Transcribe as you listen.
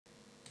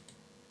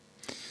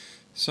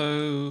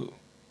So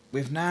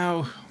we've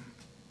now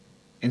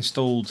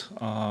installed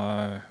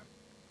our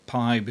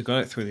Pi. We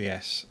got it through the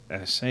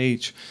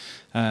SSH.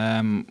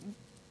 I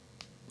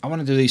want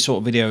to do these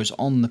sort of videos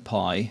on the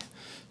Pi.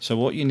 So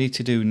what you need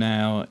to do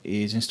now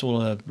is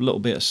install a little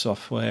bit of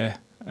software.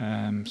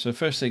 So the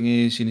first thing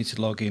is you need to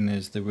log in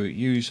as the root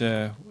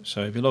user.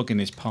 So if you log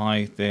in as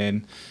Pi,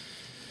 then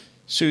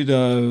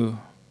sudo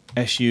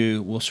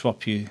su will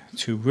swap you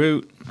to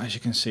root, as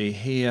you can see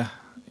here,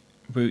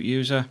 root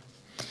user.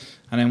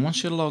 And then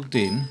once you're logged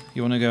in,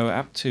 you want to go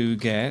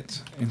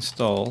apt-get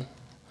install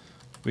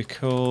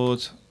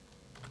record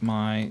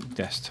my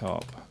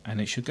desktop,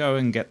 and it should go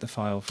and get the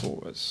file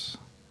for us.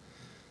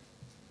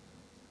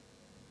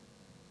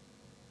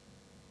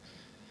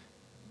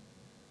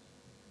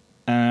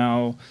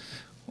 Now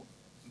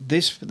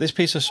this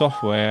piece of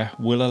software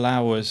will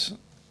allow us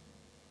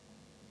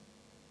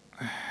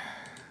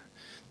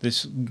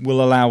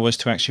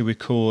to actually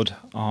record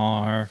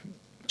our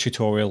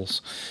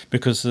tutorials,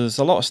 because there's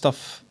a lot of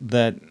stuff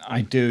that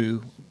I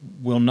do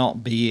will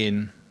not be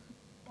in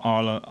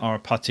our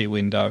PuTTY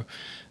window,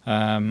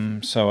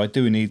 so I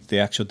do need the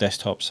actual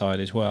desktop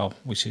side as well,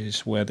 which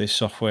is where this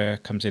software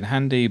comes in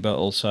handy, but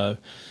also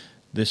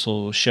this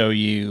will show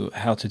you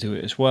how to do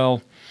it as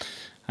well.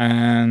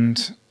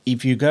 And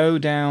if you go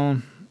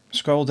down,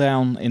 scroll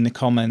down in the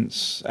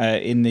comments,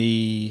 at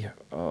the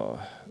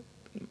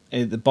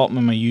bottom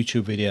of my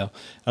YouTube video,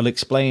 I'll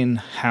explain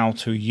how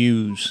to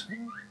use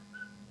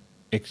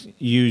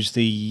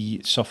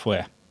the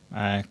software,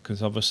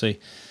 because obviously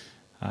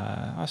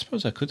I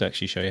suppose I could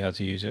actually show you how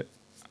to use it.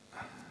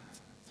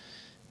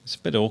 It's a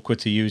bit awkward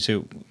to use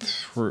it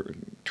through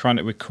trying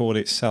to record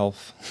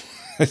itself.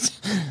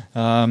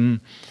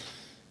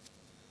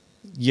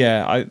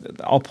 Yeah,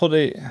 I'll put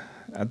it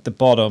at the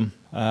bottom,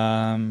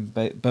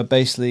 but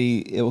basically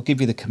it will give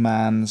you the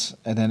commands,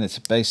 and then it's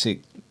a basic,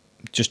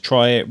 just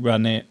try it,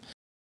 run it.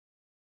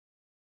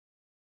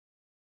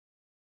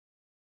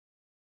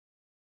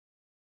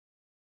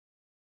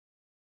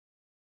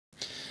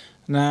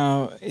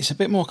 Now it's a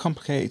bit more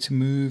complicated to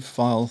move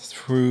files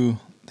through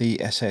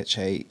the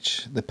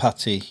SSH, the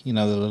PuTTY, you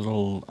know, the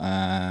little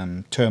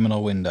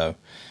terminal window.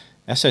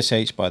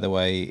 SSH, by the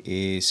way,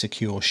 is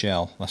secure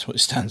shell. That's what it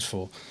stands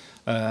for.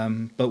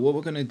 But what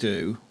we're going to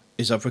do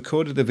is, I've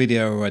recorded the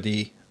video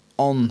already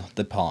on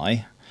the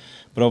Pi,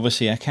 but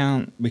obviously I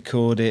can't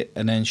record it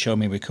and then show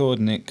me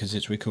recording it, because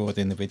it's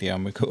recording the video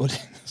I'm recording.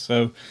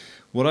 So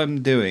what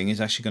I'm doing is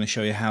actually going to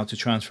show you how to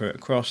transfer it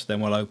across, then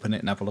we'll open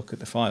it and have a look at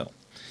the file.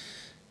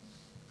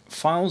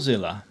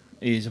 FileZilla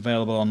is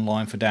available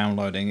online for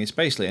downloading. It's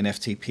basically an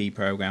FTP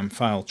program,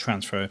 file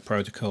transfer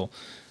protocol.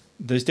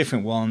 There's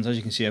different ones. As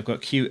you can see, I've got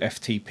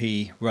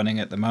QFTP running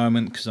at the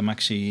moment because I'm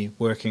actually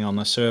working on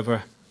the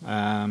server.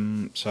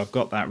 So I've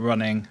got that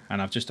running, and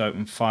I've just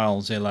opened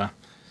FileZilla,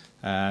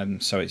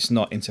 so it's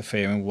not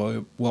interfering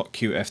with what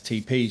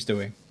QFTP is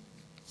doing.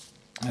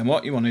 And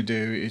what you want to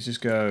do is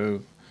just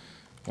go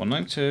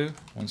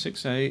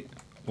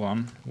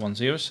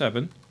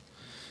 192.168.1.107,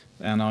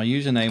 and our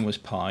username was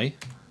Pi,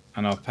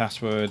 and our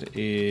password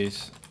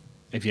is,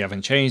 if you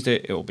haven't changed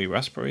it, it will be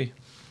Raspberry.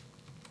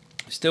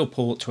 Still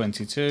port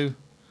 22.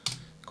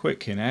 Quick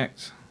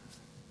connect.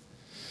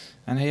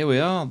 And here we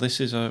are. This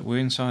is we're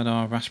inside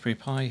our Raspberry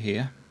Pi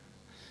here,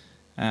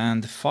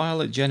 and the file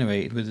it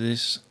generated was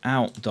this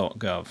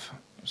out.gov.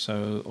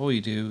 So all you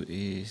do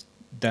is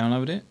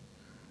download it.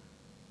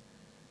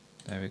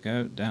 There we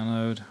go,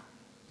 download.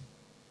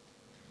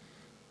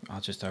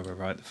 I'll just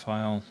overwrite the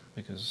file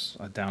because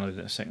I downloaded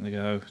it a second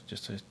ago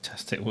just to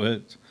test it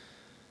worked.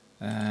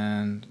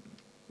 And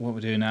what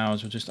we'll do now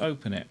is we'll just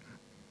open it.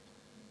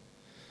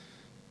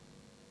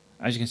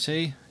 As you can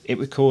see, it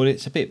recorded.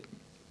 It's a bit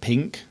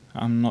pink.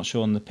 I'm not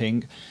sure on the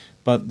pink,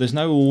 but there's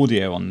no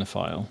audio on the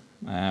file,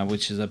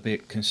 which is a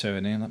bit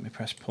concerning. Let me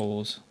press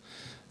pause.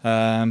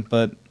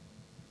 But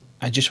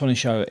I just want to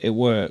show it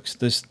works.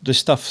 There's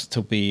stuff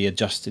to be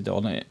adjusted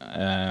on it.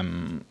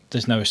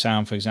 There's no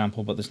sound, for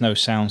example, but there's no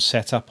sound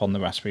set up on the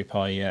Raspberry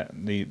Pi yet.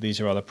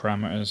 These are other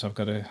parameters I've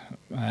got to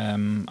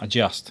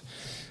adjust.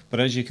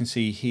 But as you can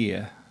see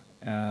here,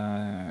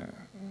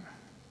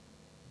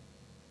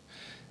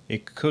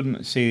 it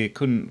couldn't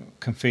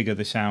configure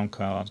the sound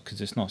card because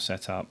it's not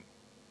set up.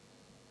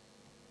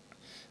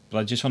 But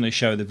I just want to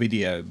show the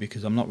video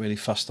because I'm not really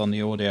fussed on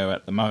the audio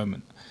at the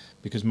moment,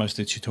 because most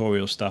of the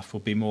tutorial stuff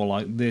will be more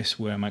like this,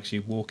 where I'm actually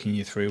walking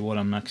you through what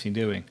I'm actually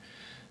doing.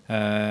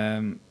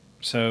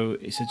 So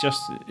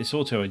it's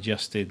auto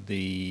adjusted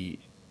the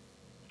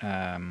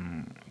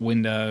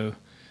window,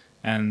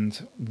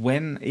 and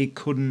when it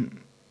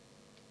couldn't,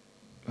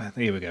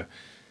 here we go,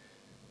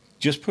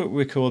 just put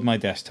record my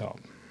desktop,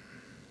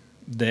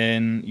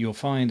 then you'll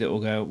find it will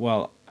go,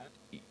 well,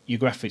 your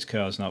graphics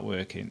card's not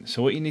working.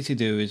 So what you need to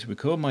do is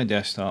record my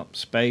desktop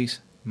space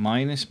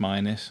minus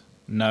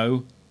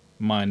no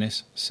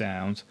minus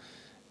sound,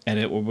 and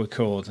it will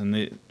record, and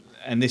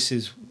this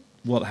is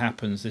what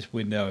happens. This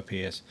window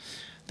appears.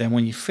 Then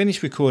when you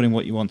finish recording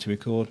what you want to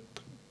record,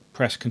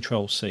 press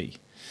Ctrl C.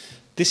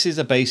 This is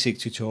a basic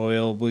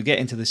tutorial. We'll get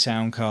into the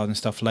sound card and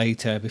stuff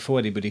later before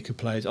anybody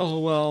complains, oh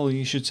well,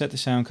 you should set the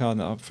sound card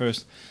up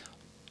first.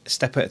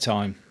 Step at a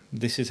time.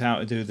 This is how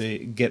to do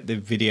get the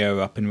video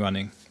up and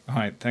running.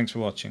 Alright, thanks for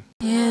watching.